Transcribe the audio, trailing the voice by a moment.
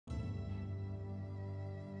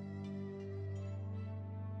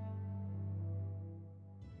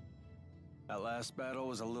That last battle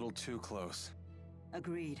was a little too close.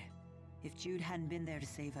 Agreed. If Jude hadn't been there to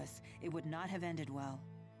save us, it would not have ended well.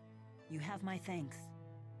 You have my thanks.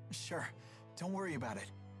 Sure. Don't worry about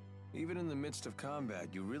it. Even in the midst of combat,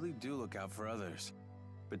 you really do look out for others.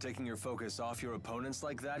 But taking your focus off your opponents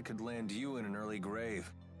like that could land you in an early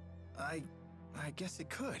grave. I guess it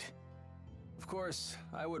could. Of course,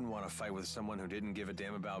 I wouldn't want to fight with someone who didn't give a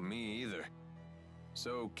damn about me either.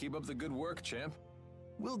 So keep up the good work, champ.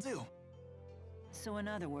 Will do. So in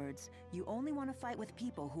other words, you only want to fight with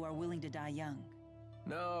people who are willing to die young.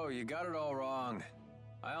 No, you got it all wrong.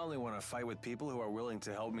 I only want to fight with people who are willing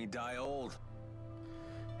to help me die old.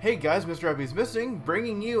 Hey guys, Mr. Uppy's Missing,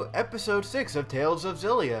 bringing you episode 6 of Tales of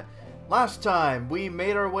Xillia. Last time, we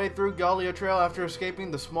made our way through Xillia Trail after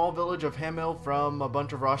escaping the small village of Hamil from a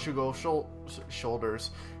bunch of Rashugo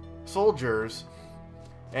soldiers.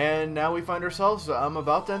 And now we find ourselves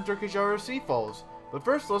about to enter Kijara Seafalls. But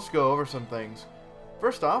first, let's go over some things.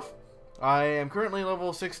 First off, I am currently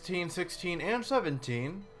level 16, 16, and 17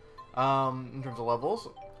 in terms of levels.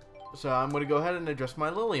 So I'm going to go ahead and adjust my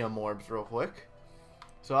Lilium orbs real quick.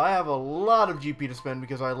 So I have a lot of GP to spend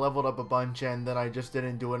because I leveled up a bunch and then I just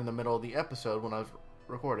didn't do it in the middle of the episode when I was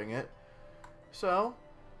recording it. So,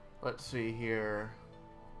 let's see here.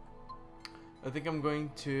 I think I'm going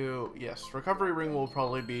to, yes, Recovery Ring will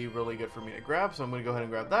probably be really good for me to grab, so I'm going to go ahead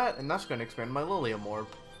and grab that, and that's going to expand my Lilium Orb.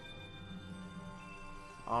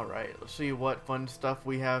 Alright, let's see what fun stuff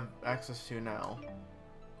we have access to now.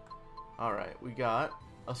 Alright, we got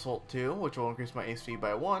Assault 2, which will increase my AC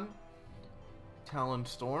by 1. Talon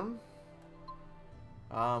Storm.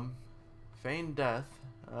 Feigned Death.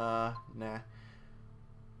 Nah.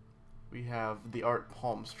 We have the Art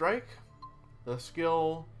Palm Strike. The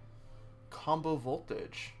skill Combo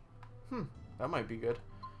Voltage. That might be good.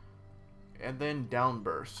 And then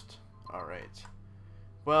Downburst. Alright.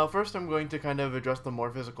 Well, first I'm going to kind of adjust the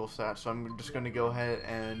more physical stats, so I'm just going to go ahead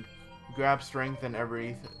and grab Strength and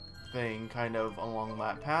everything kind of along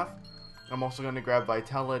that path. I'm also going to grab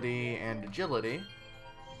Vitality and Agility.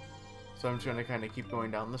 So I'm just going to kind of keep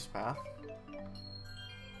going down this path.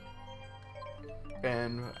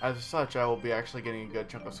 And as such, I will be actually getting a good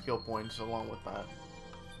chunk of skill points along with that.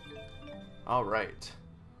 Alright.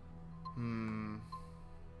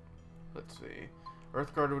 Let's see.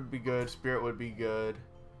 Earthguard would be good. Spirit would be good.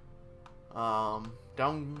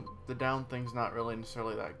 The down thing's not really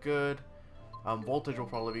necessarily that good. Voltage will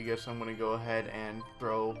probably be good, so I'm going to go ahead and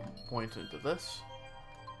throw points into this.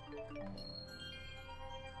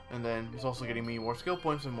 And then it's also getting me more skill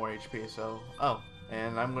points and more HP, so... Oh,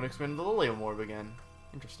 and I'm going to expand the Lilium Orb again.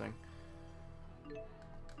 Interesting.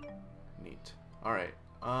 Neat. Alright,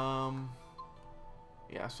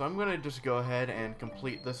 yeah, so I'm going to just go ahead and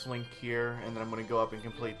complete this link here, and then I'm going to go up and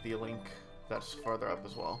complete the link that's farther up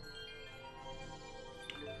as well.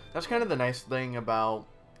 That's kind of the nice thing about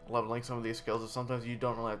leveling some of these skills, is sometimes you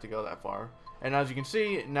don't really have to go that far. And as you can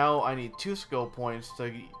see, now I need 2 skill points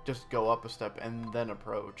to just go up a step and then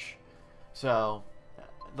approach. So,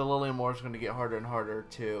 the Lilium Orb is going to get harder and harder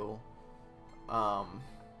to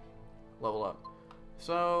level up.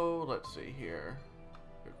 So, let's see here.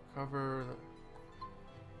 Recover,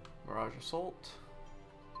 Mirage Assault,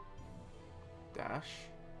 Dash,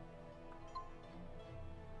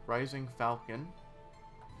 Rising Falcon,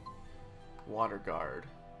 Water Guard,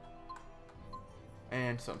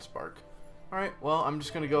 and Sunspark. Alright, well, I'm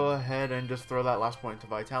just going to go ahead and just throw that last point to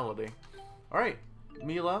Vitality. Alright,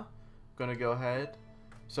 Milla, going to go ahead.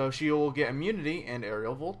 So she will get Immunity and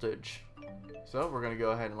Aerial Voltage. So we're going to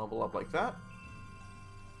go ahead and level up like that.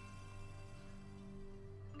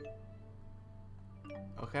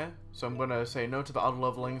 Okay, so I'm going to say no to the auto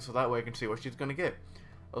leveling so that way I can see what she's going to get.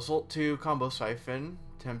 Assault 2, Combo Siphon,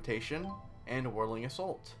 Temptation, and Whirling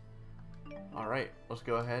Assault. Alright, let's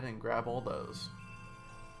go ahead and grab all those.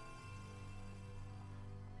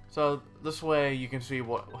 So this way you can see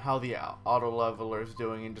how the auto leveler is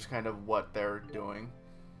doing and just kind of what they're doing.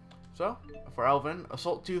 So, for Alvin,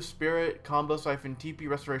 Assault 2, Spirit, Combo Siphon, TP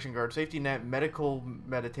Restoration Guard, Safety Net, Medical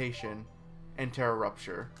Meditation, and Terra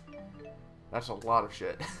Rupture. That's a lot of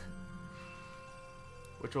shit.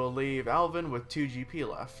 Which will leave Alvin with 2 GP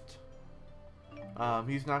left.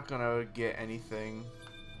 He's not gonna get anything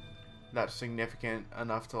that's significant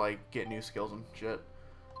enough to like get new skills and shit.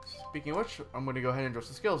 Speaking of which, I'm going to go ahead and adjust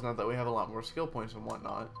the skills now that we have a lot more skill points and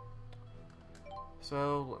whatnot.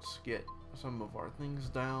 So, let's get some of our things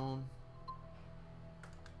down.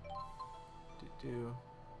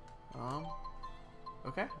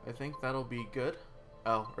 Okay, I think that'll be good.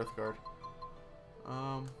 Oh, Earthguard.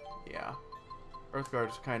 Yeah. Earthguard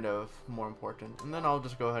is kind of more important. And then I'll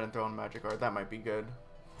just go ahead and throw in Magic Guard. That might be good.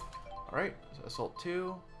 Alright, so Assault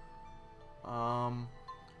 2.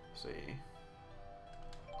 Let's see.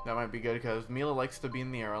 That might be good because Milla likes to be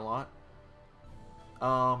in the air a lot.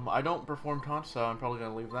 I don't perform taunts, so I'm probably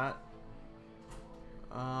gonna leave that.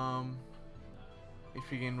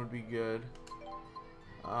 HP gain would be good.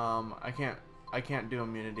 I can't do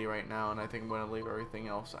immunity right now, and I think I'm gonna leave everything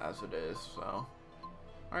else as it is. So,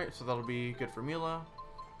 alright, so that'll be good for Milla.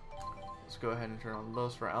 Let's go ahead and turn on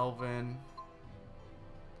those for Alvin.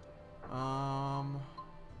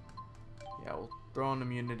 Yeah, we'll throw on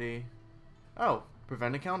immunity. Oh,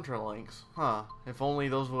 prevent encounter links. Huh. If only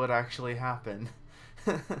those would actually happen.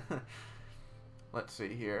 Let's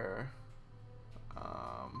see here.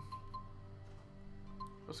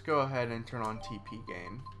 Let's go ahead and turn on TP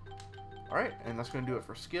gain. Alright, and that's going to do it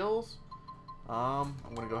for skills. I'm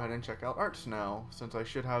going to go ahead and check out arts now, since I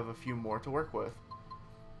should have a few more to work with.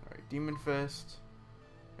 Alright, Demon Fist.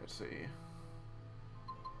 Let's see.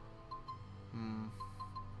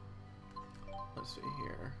 Let's see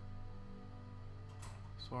here.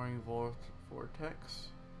 Soaring Vortex.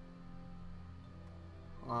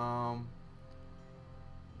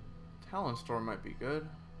 Talon Storm might be good.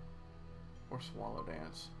 Or Swallow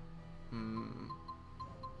Dance.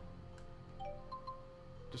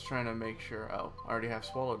 Just trying to make sure. Oh, I already have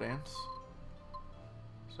Swallow Dance.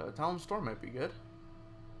 So Talon Storm might be good.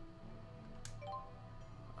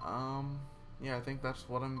 Yeah, I think that's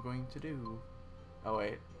what I'm going to do. Oh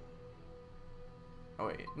wait. Oh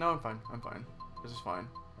wait. No, I'm fine. I'm fine. This is fine.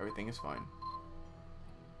 Everything is fine.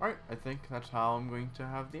 Alright, I think that's how I'm going to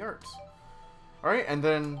have the arts. Alright, and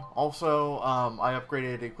then also, I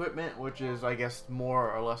upgraded equipment, which is, I guess,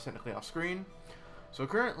 more or less technically off screen. So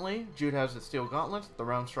currently, Jude has the steel gauntlets, the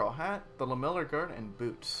round straw hat, the lamellar guard, and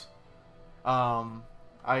boots.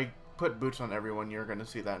 I put boots on everyone, you're going to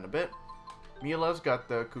see that in a bit. Milla's got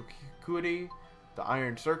the kukuri, the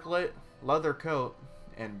iron circlet, leather coat,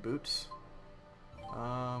 and boots.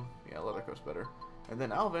 Yeah, leather coat's better. And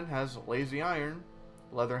then Alvin has lazy iron,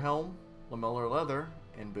 leather helm, lamellar leather,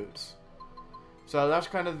 and boots. So that's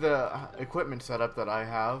kind of the equipment setup that I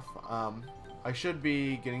have. I should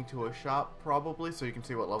be getting to a shop probably so you can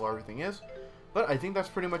see what level everything is. But I think that's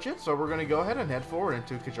pretty much it. So we're going to go ahead and head forward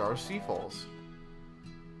into Kijara Seafalls.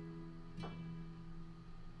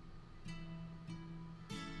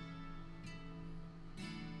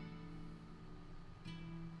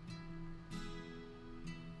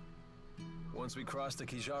 Once we cross the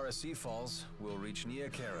Kijara Seafalls, we'll reach Nia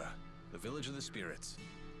Khera, the village of the spirits.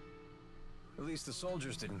 At least the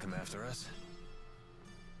soldiers didn't come after us.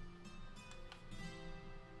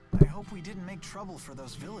 I hope we didn't make trouble for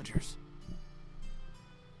those villagers.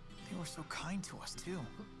 They were so kind to us, too.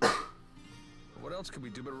 What else could we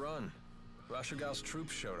do but run? Rashogal's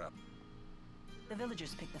troops showed up. The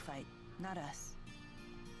villagers picked the fight, not us.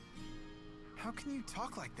 How can you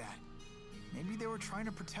talk like that? Maybe they were trying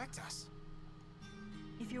to protect us.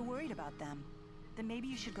 If you're worried about them, then maybe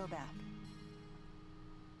you should go back.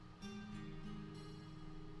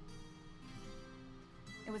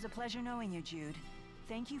 It was a pleasure knowing you, Jude.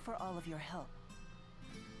 Thank you for all of your help.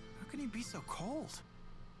 How can you be so cold?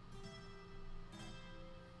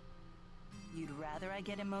 You'd rather I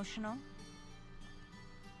get emotional?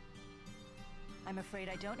 I'm afraid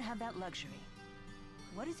I don't have that luxury.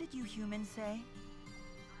 What is it you humans say?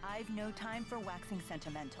 I've no time for waxing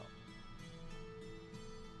sentimental.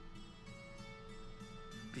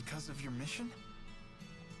 Because of your mission?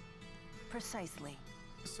 Precisely.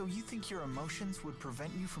 So you think your emotions would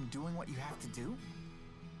prevent you from doing what you have to do?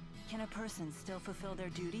 Can a person still fulfill their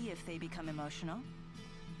duty if they become emotional?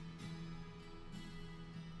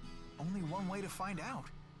 Only one way to find out.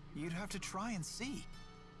 You'd have to try and see.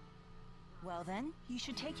 Well then, you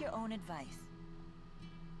should take your own advice.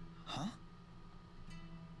 Huh?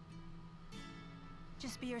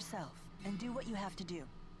 Just be yourself, and do what you have to do.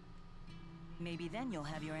 Maybe then you'll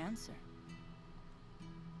have your answer.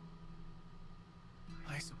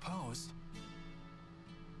 I suppose.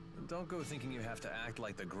 Don't go thinking you have to act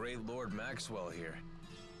like the great Lord Maxwell here.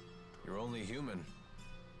 You're only human.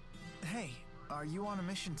 Hey, are you on a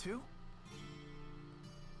mission too?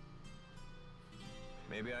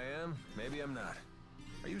 Maybe I am, maybe I'm not.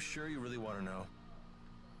 Are you sure you really want to know?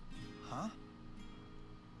 Huh?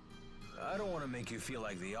 I don't want to make you feel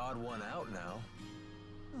like the odd one out now.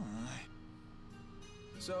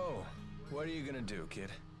 So, what are you gonna do,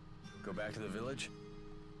 kid? Go back to the village?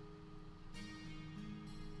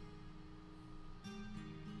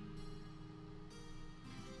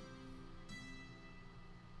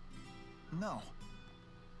 No.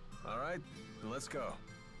 All right, then let's go.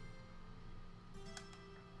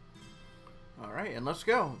 Alright, and let's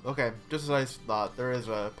go. Okay, just as I thought, there is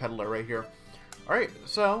a peddler right here. Alright,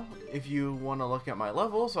 so if you want to look at my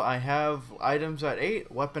levels, I have items at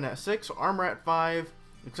 8, weapon at 6, armor at 5,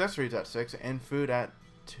 accessories at 6, and food at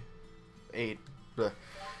 8.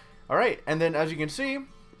 Alright, and then as you can see,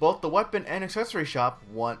 both the weapon and accessory shop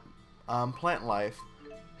want plant life.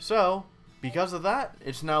 So, because of that,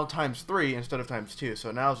 it's now times 3 instead of times 2.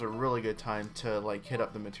 So now is a really good time to like hit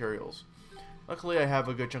up the materials. Luckily, I have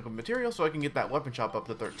a good chunk of material, so I can get that weapon shop up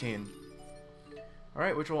to 13.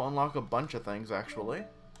 Alright, which will unlock a bunch of things, actually,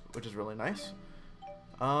 which is really nice.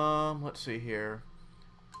 Let's see here.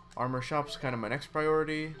 Armor shop's kind of my next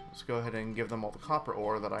priority. Let's go ahead and give them all the copper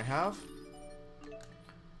ore that I have.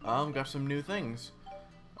 Got some new things.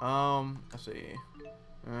 Let's see.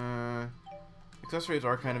 Accessories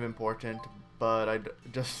are kind of important, but I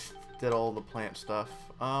just did all the plant stuff.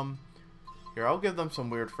 Here, I'll give them some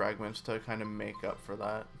weird fragments to kind of make up for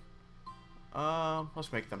that.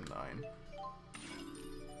 Let's make them 9.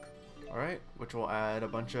 Alright, which will add a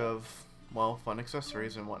bunch of, well, fun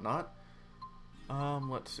accessories and whatnot.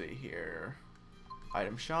 Let's see here.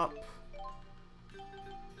 Item shop.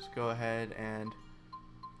 Let's go ahead and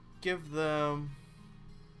give them...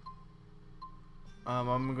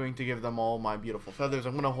 I'm going to give them all my beautiful feathers.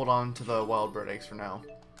 I'm going to hold on to the wild bird eggs for now.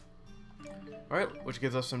 Alright, which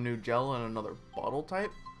gives us some new gel and another bottle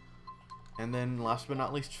type. And then last but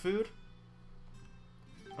not least, food.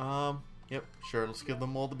 Yep, sure, let's give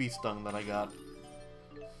them all the bee stung that I got.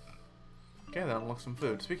 Okay, that unlocks some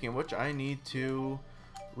food. Speaking of which, I need to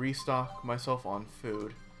restock myself on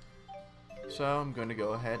food. So I'm going to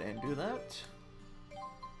go ahead and do that.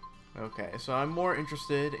 Okay, so I'm more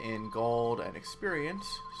interested in gold and experience,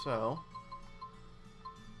 so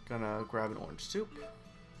gonna grab an orange soup.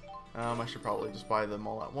 I should probably just buy them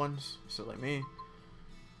all at once. Silly me.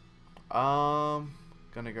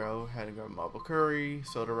 Gonna go ahead and grab marble curry,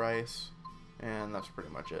 soda rice, and that's pretty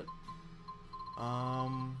much it.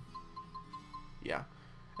 Yeah.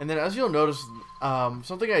 And then as you'll notice,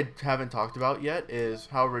 something I haven't talked about yet is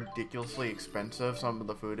how ridiculously expensive some of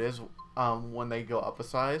the food is when they go up a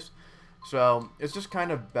size. So it's just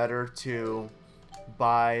kind of better to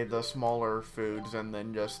buy the smaller foods and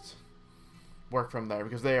then just work from there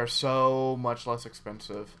because they are so much less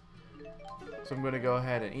expensive. So I'm going to go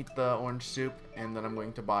ahead and eat the orange soup, and then I'm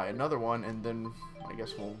going to buy another one, and then I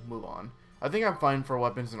guess we'll move on. I think I'm fine for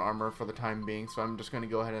weapons and armor for the time being, so I'm just going to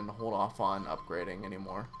go ahead and hold off on upgrading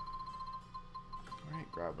anymore.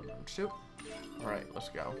 Alright, grab an orange soup. Alright, let's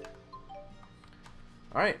go.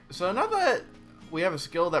 Alright, so now that we have a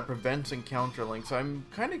skill that prevents encounter links, I'm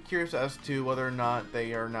kind of curious as to whether or not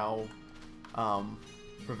they are now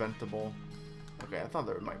preventable. Okay, I thought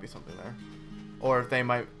there might be something there. Or if they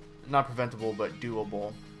might, not preventable, but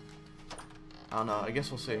doable. I don't know, I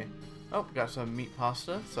guess we'll see. Oh, got some meat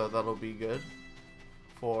pasta, so that'll be good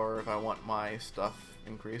for if I want my stuff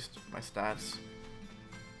increased, my stats.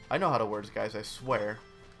 I know how to words, guys, I swear.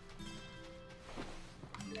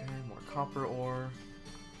 Okay, more copper ore.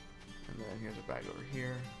 And then here's a bag over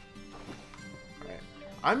here. Alright.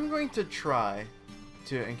 I'm going to try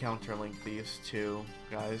to encounter link these two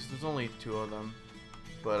guys. There's only 2 of them.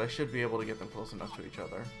 But I should be able to get them close enough to each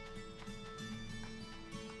other.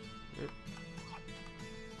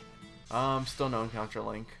 Still no encounter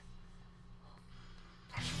link.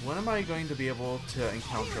 When am I going to be able to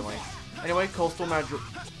encounter link? Anyway, Coastal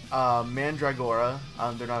Mandragora.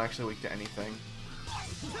 They're not actually weak to anything.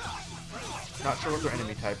 Not sure what their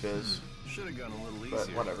enemy type is. Should've gone a little but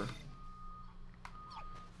easier. Whatever.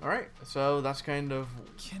 Alright, so that's kind of...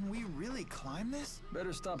 Can we really climb this?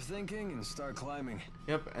 Better stop thinking and start climbing.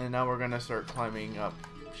 Yep, and now we're gonna start climbing up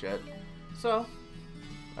shit. So,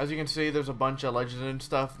 as you can see, there's a bunch of legends and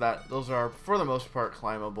stuff that those are, for the most part,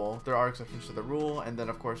 climbable. There are exceptions to the rule, and then,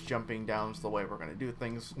 of course, jumping down is the way we're gonna do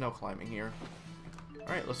things. No climbing here.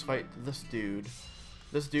 Alright, let's fight this dude.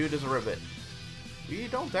 This dude is a ribbit. We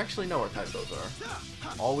don't actually know what type those are.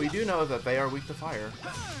 All we do know is that they are weak to fire.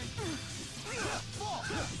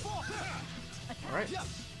 Alright.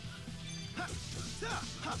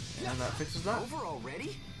 And that fixes that. Over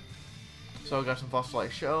already? So I got some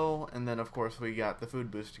fossilized shell, and then of course we got the food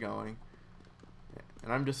boost going.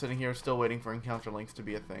 And I'm just sitting here still waiting for encounter links to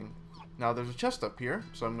be a thing. Now there's a chest up here,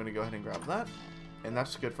 so I'm going to go ahead and grab that. And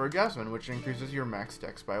that's good for a Jasmine, which increases your max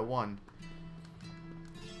dex by 1.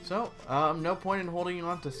 So, no point in holding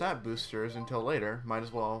on to stat boosters until later. Might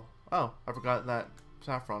as well... Oh, I forgot that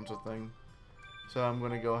saffron's a thing. So I'm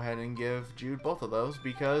going to go ahead and give Jude both of those,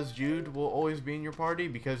 because Jude will always be in your party,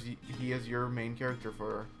 because he is your main character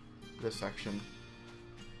for this section.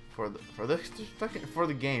 for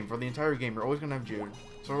the game, for the entire game, you're always gonna have Jude.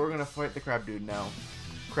 So we're gonna fight the crab dude now.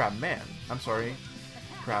 Crab man. I'm sorry.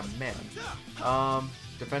 Crab man.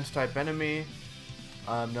 Defense type enemy.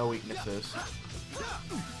 No weaknesses.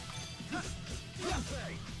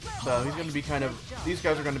 So he's going to be kind of... These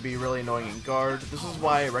guys are going to be really annoying in guard. This is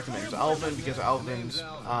why I recommend Alvin, because Alvin's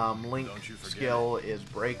link skill is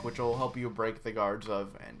break, which will help you break the guards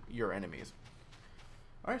of your enemies.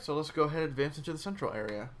 Alright, so let's go ahead and advance into the central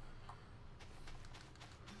area.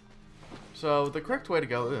 So the correct way to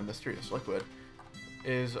go, mysterious liquid,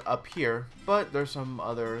 is up here, but there's some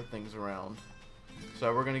other things around.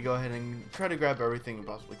 So we're going to go ahead and try to grab everything we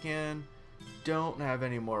possibly can. Don't have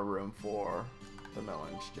any more room for the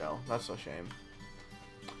melon gel. That's a shame.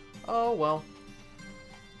 Oh well.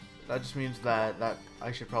 That just means that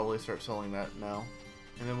I should probably start selling that now.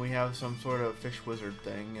 And then we have some sort of fish wizard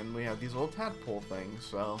thing, and we have these little tadpole things,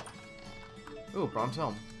 so... Ooh, bronze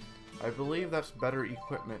helm. I believe that's better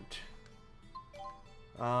equipment.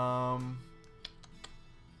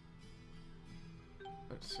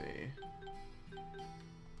 Let's see.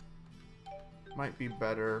 Might be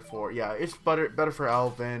better for... Yeah, it's better for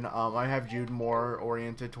Alvin. I have Jude more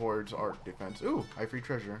oriented towards art defense. Ooh, I free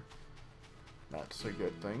treasure. That's a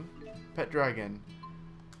good thing. Pet dragon.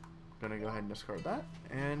 Gonna go ahead and discard that.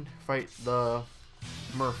 And fight the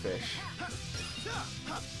merfish.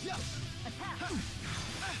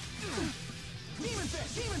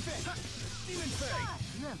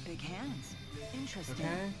 You have big hands. Interesting.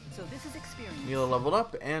 Okay. So this is experience. Milla leveled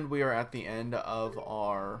up, and we are at the end of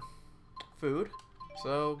our food.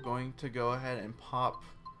 So going to go ahead and pop.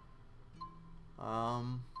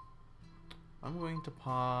 I'm going to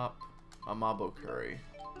pop a Mabo curry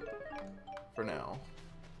for now.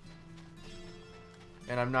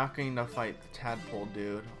 And I'm not going to fight the tadpole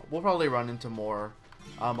dude. We'll probably run into more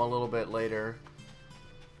a little bit later.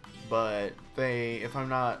 But if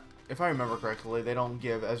I remember correctly, they don't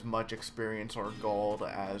give as much experience or gold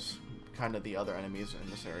as kind of the other enemies in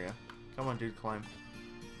this area. Come on, dude, climb.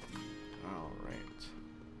 Alright.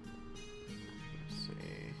 Let's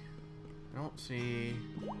see. I don't see...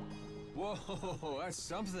 Whoa, that's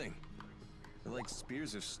something. They're like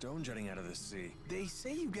spears of stone jutting out of the sea. They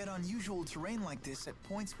say you get unusual terrain like this at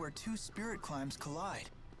points where two spirit climbs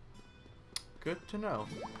collide. Good to know.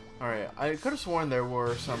 Alright, I could have sworn there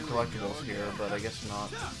were some collectibles here, but I guess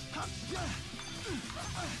not.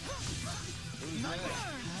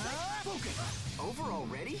 Over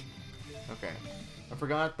already? Okay. I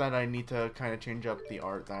forgot that I need to kind of change up the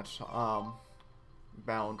art that's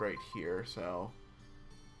bound right here, so...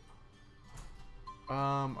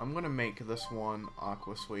 I'm gonna make this one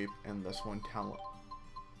Aqua Sweep and this one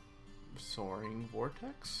Soaring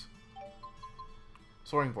Vortex?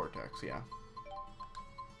 Soaring Vortex, yeah.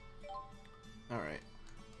 Alright.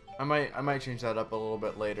 I might change that up a little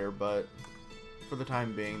bit later, but for the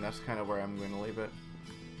time being, that's kind of where I'm going to leave it.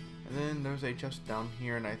 And then there's a chest down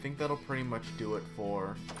here, and I think that'll pretty much do it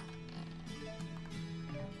for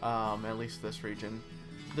at least this region.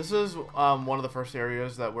 This is one of the first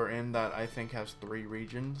areas that we're in that I think has 3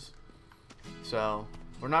 regions. So,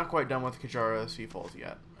 we're not quite done with Kijara Seafalls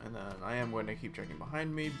yet. And then I am going to keep checking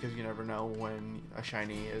behind me because you never know when a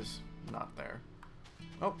shiny is not there.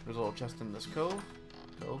 Oh, there's a little chest in this cove.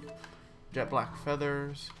 Jet black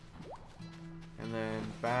feathers. And then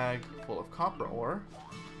bag full of copper ore.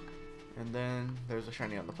 And then there's a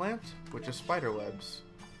shiny on the plant, which is spider webs.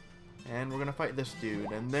 And we're going to fight this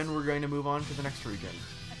dude. And then we're going to move on to the next region.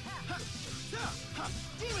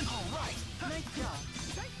 Alright, nice job.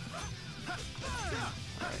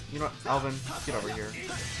 Alright, you know what, Alvin, get over here.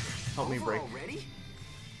 Help me break.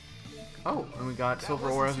 Oh, and we got silver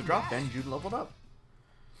ore as a drop, and Jude leveled up.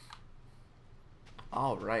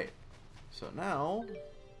 Alright, so now...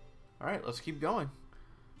 Alright, let's keep going.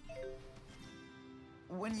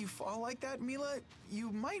 When you fall like that, Milla,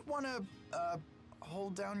 you might want to,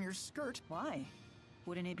 hold down your skirt. Why?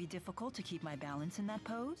 Wouldn't it be difficult to keep my balance in that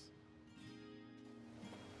pose?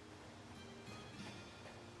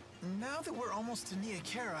 Now that we're almost to Nia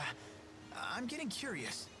Khera, I'm getting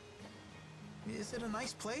curious. Is it a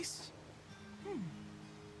nice place?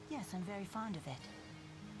 Yes, I'm very fond of it.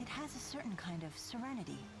 It has a certain kind of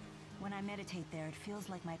serenity. When I meditate there, it feels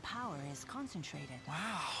like my power is concentrated.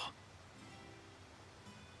 Wow.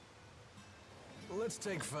 Let's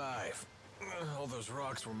take 5. All those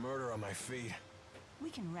rocks were murder on my feet.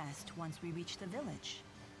 We can rest once we reach the village.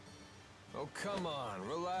 Oh, come on,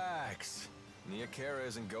 relax. Nia Khera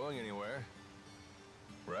isn't going anywhere.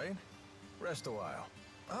 Right? Rest a while.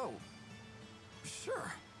 Oh,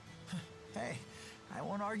 sure. Hey, I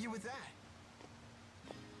won't argue with that.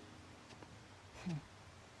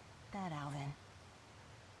 that Alvin.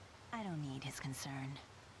 I don't need his concern.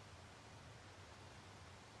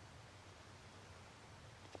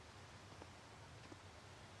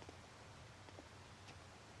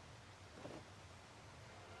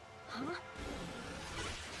 Huh?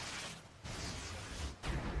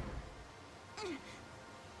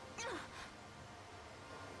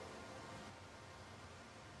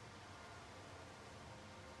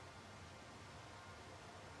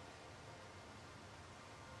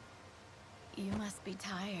 You must be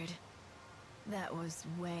tired. That was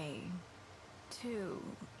way too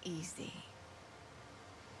easy.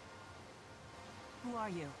 Who are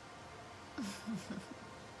you?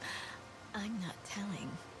 I'm not telling.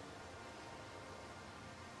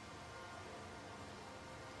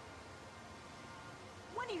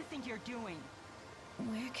 What do you think you're doing?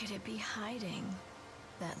 Where could it be hiding?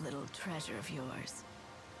 That little treasure of yours.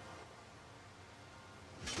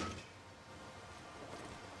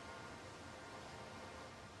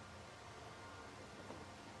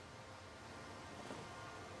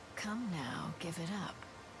 Come now, give it up.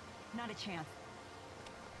 Not a chance.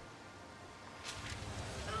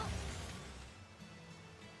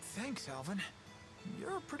 Thanks, Alvin.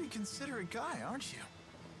 You're a pretty considerate guy, aren't you?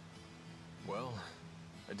 Well,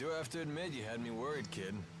 I do have to admit you had me worried,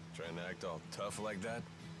 kid. Trying to act all tough like that.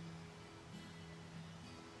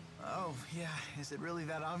 Oh, yeah, is it really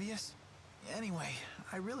that obvious? Anyway,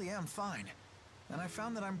 I really am fine. And I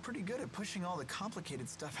found that I'm pretty good at pushing all the complicated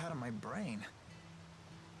stuff out of my brain.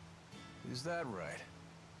 Is that right?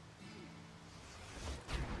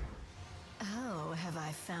 Oh, have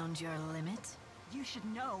I found your limit? You should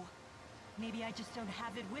know. Maybe I just don't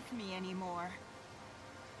have it with me anymore.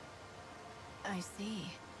 I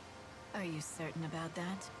see. Are you certain about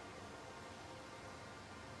that?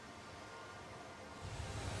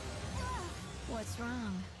 What's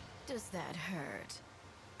wrong? Does that hurt?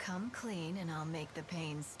 Come clean and I'll make the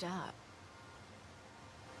pain stop.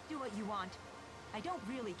 Do what you want. I don't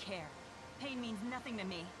really care. Pain means nothing to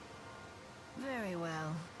me. Very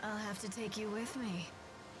well. I'll have to take you with me.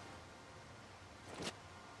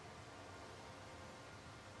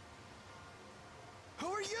 Who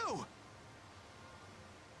are you?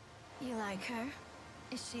 You like her?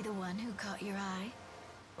 Is she the one who caught your eye?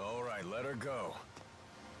 All right, let her go.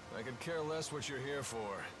 I could care less what you're here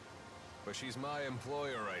for, but she's my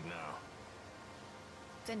employer right now.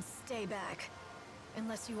 Then stay back.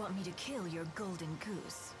 Unless you want me to kill your golden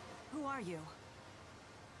goose. Who are you?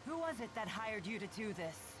 Who was it that hired you to do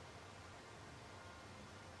this?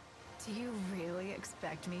 Do you really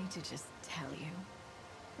expect me to just tell you?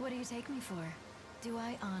 What do you take me for? Do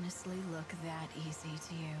I honestly look that easy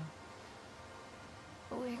to you?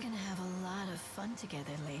 We're gonna have a lot of fun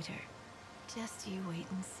together later. Just you wait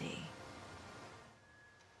and see.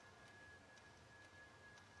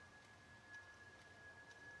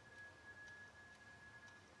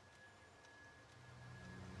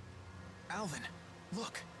 Alvin,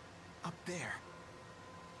 look. Up there.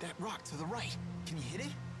 That rock to the right. Can you hit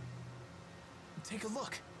it? Take a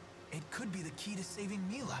look. It could be the key to saving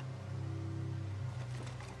Milla.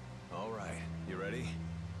 All right, you ready?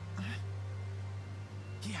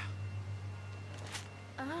 Yeah.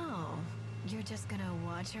 Oh, you're just gonna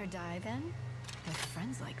watch her die then? With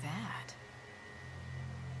friends like that.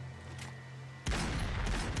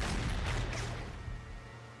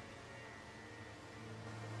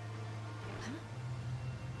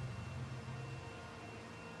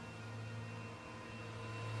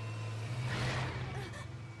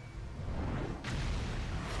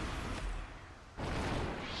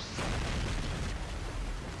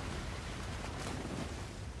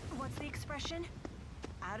 What's the expression?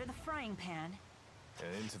 Out of the frying pan.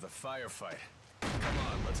 And into the firefight. Come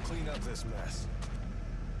on, let's clean up this mess.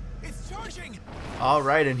 It's charging!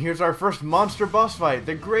 Alright, and here's our first monster boss fight,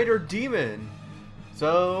 the Greater Demon.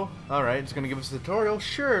 So, alright, it's gonna give us a tutorial.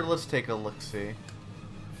 Sure, let's take a look-see.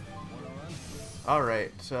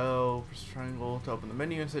 Alright, so press triangle to open the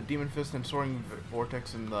menu and set Demon Fist and Soaring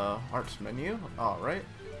Vortex in the Arts menu. Alright.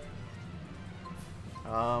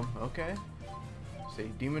 Okay. See,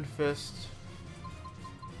 Demon Fist.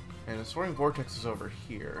 And the Soaring Vortex is over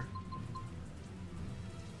here.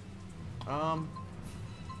 Yeah,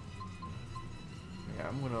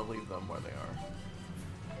 I'm gonna leave them where they are.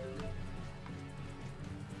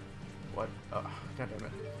 What? God damn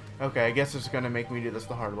it. Okay, I guess it's gonna make me do this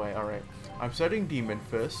the hard way. Alright. I'm setting Demon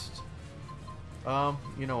Fist.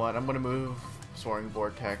 You know what? I'm gonna move Soaring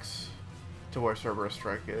Vortex to where Cerberus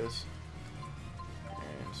Strike is.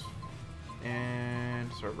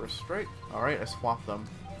 And Cerberus Strike. Alright, I swapped them.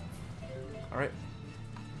 Alright.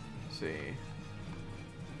 Let's see.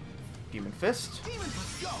 Demon Fist.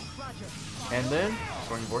 And then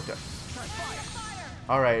Soaring Vortex.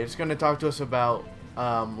 Alright, it's going to talk to us about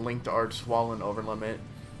linked arts while in Overlimit.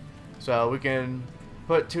 So we can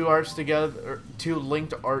put two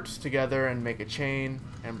linked arts together and make a chain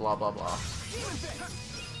and blah blah blah.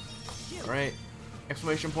 Alright.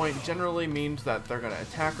 Exclamation point generally means that they're going to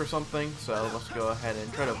attack or something, so let's go ahead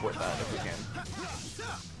and try to avoid that if we can.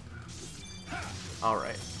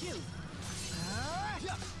 Alright.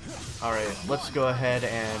 Alright, let's go ahead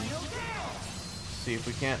and see if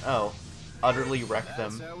we can't, utterly wreck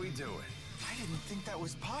them. That's how we do it. I didn't think that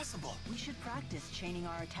was possible. We should practice chaining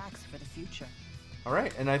our attacks for the future.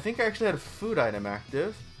 Alright, and I think I actually had a food item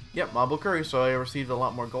active. Yep, Marble Curry, so I received a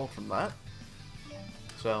lot more gold from that.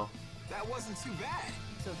 So. That wasn't too bad.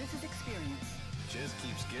 So this is experience. Just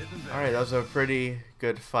keeps getting better. Alright, that was a pretty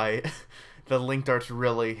good fight. The linked arts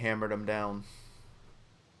really hammered him down.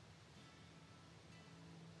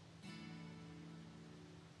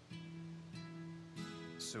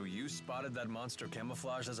 So you spotted that monster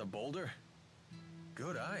camouflaged as a boulder?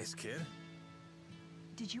 Good eyes, kid.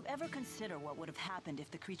 Did you ever consider what would have happened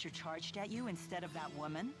if the creature charged at you instead of that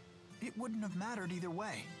woman? It wouldn't have mattered either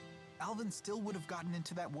way. Alvin still would have gotten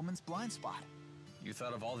into that woman's blind spot. You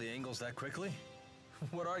thought of all the angles that quickly?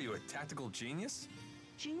 What are you, a tactical genius?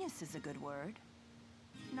 Genius is a good word.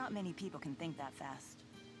 Not many people can think that fast.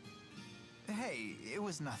 Hey, it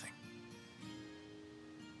was nothing.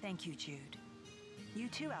 Thank you, Jude. You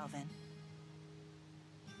too, Alvin.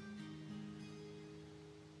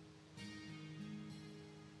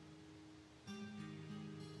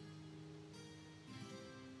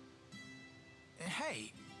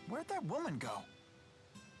 Hey, where'd that woman go?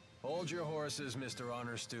 Hold your horses, Mr.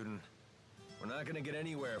 Honor Student. We're not gonna get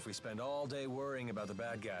anywhere if we spend all day worrying about the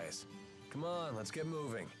bad guys. Come on, let's get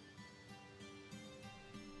moving.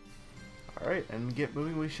 Alright, and get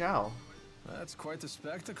moving we shall. That's quite the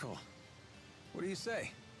spectacle. What do you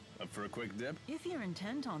say? Up for a quick dip? If you're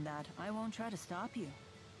intent on that, I won't try to stop you.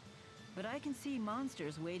 But I can see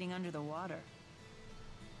monsters waiting under the water.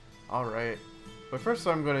 Alright. But first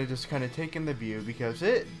I'm going to just kind of take in the view because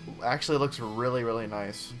it actually looks really, really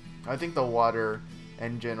nice. I think the water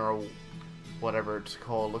engine or whatever it's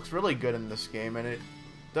called looks really good in this game, and it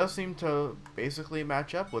does seem to basically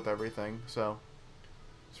match up with everything, so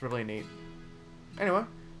it's really neat. Anyway,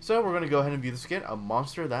 so we're going to go ahead and view the skit, A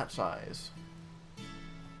Monster That Size.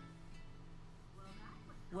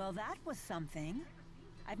 Well, that was something.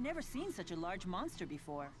 I've never seen such a large monster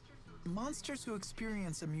before. Monsters who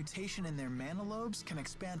experience a mutation in their mana lobes can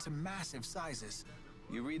expand to massive sizes.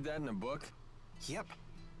 You read that in a book? Yep.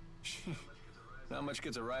 Not much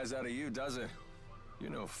gets a rise out of you, does it? You're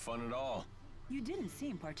no fun at all. You didn't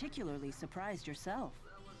seem particularly surprised yourself.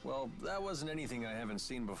 Well, that wasn't anything I haven't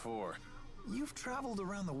seen before. You've traveled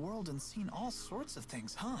around the world and seen all sorts of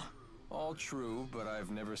things, huh? All true, but I've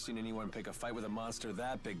never seen anyone pick a fight with a monster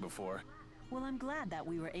that big before. Well, I'm glad that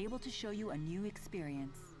we were able to show you a new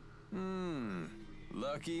experience.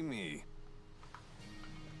 Lucky me.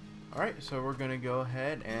 Alright, so we're going to go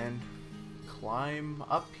ahead and climb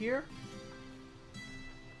up here.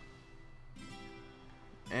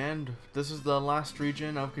 And this is the last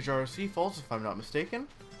region of Kijara Seafalls, if I'm not mistaken.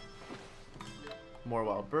 More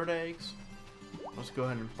wild bird eggs. Let's go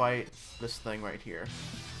ahead and fight this thing right here.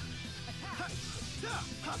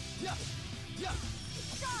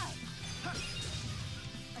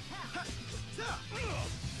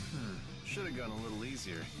 Should have gone a little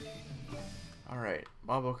easier. Alright,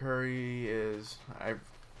 Marble Curry is... I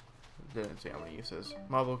didn't see how many uses.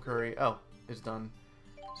 Marble Curry, is done.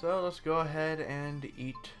 So let's go ahead and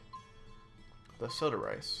eat the soda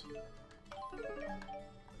rice.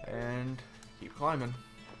 And keep climbing.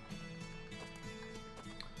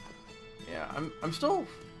 Yeah, I'm still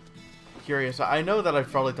curious. I know that I've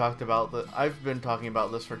probably talked about that. I've been talking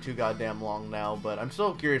about this for too goddamn long now, but I'm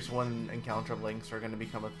still curious when encounter links are going to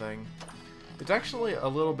become a thing. It's actually a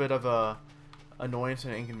little bit of a annoyance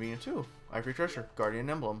and inconvenience too. Ivory treasure, guardian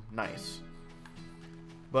emblem, nice.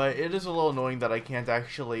 But it is a little annoying that I can't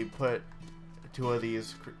actually put two of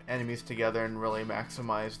these enemies together and really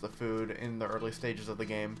maximize the food in the early stages of the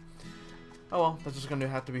game. Oh well, that's just going to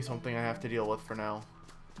have to be something I have to deal with for now.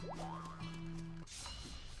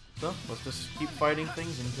 So, let's just keep fighting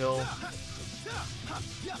things until,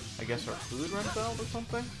 I guess, our food runs out or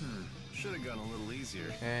something? Should have gone a little easier.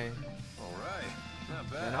 Okay. Alright,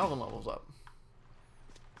 not bad. And Alvin levels up.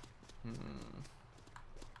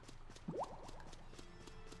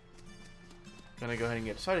 Gonna go ahead and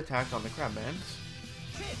get a side attack on the crab bands.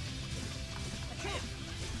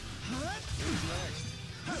 Who's next?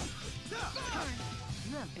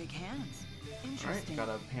 You have big hands. Interesting. got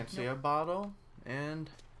a Panacea bottle, and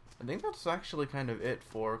I think that's actually kind of it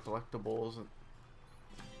for collectibles,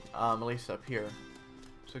 at least up here.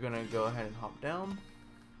 So gonna go ahead and hop down.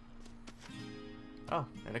 Oh,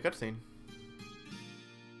 and a cutscene.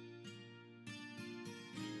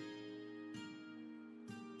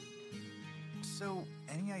 So,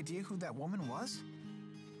 any idea who that woman was?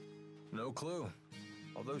 No clue.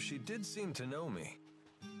 Although she did seem to know me.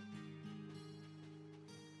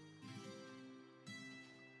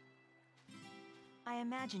 I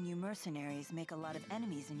imagine you mercenaries make a lot of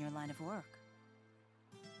enemies in your line of work.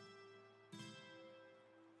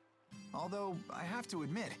 Although, I have to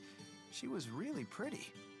admit, she was really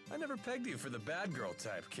pretty. I never pegged you for the bad girl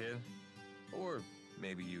type, kid. Or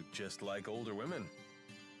maybe you just like older women.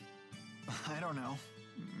 I don't know.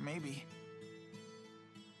 Maybe.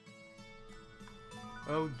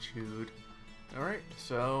 Oh, Jude. Alright,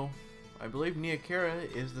 so I believe Nia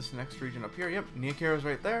Khera is this next region up here. Yep, Nia Khera is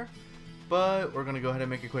right there. But we're going to go ahead and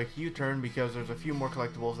make a quick U-turn because there's a few more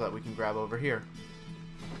collectibles that we can grab over here.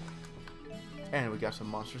 And we got some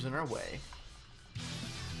monsters in our way.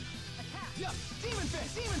 Yeah, Demon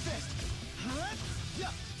Fist! Demon Fist!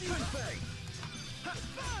 Yeah, Demon Fist!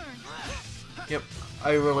 Yep,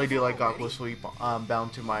 I really do like Aqua Sweep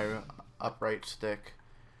bound to my upright stick.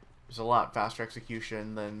 There's a lot faster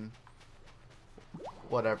execution than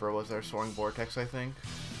whatever was there, Soaring Vortex, I think.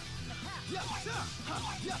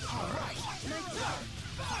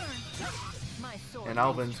 And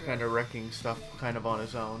Alvin's kind of wrecking stuff kind of on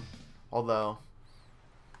his own. Although,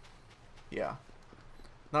 yeah.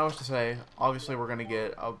 Not much to say. Obviously, we're going to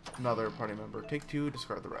get another party member. Take two,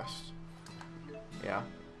 discard the rest. Yeah.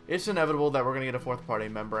 It's inevitable that we're going to get a fourth party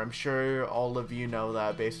member. I'm sure all of you know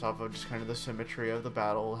that based off of just kind of the symmetry of the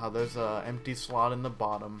battle. How there's an empty slot in the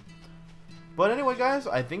bottom. But anyway, guys,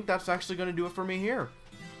 I think that's actually going to do it for me here.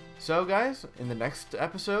 So, guys, in the next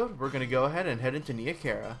episode, we're going to go ahead and head into Nia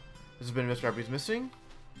Khera. This has been Mr. Happy's Missing,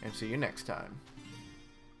 and see you next time.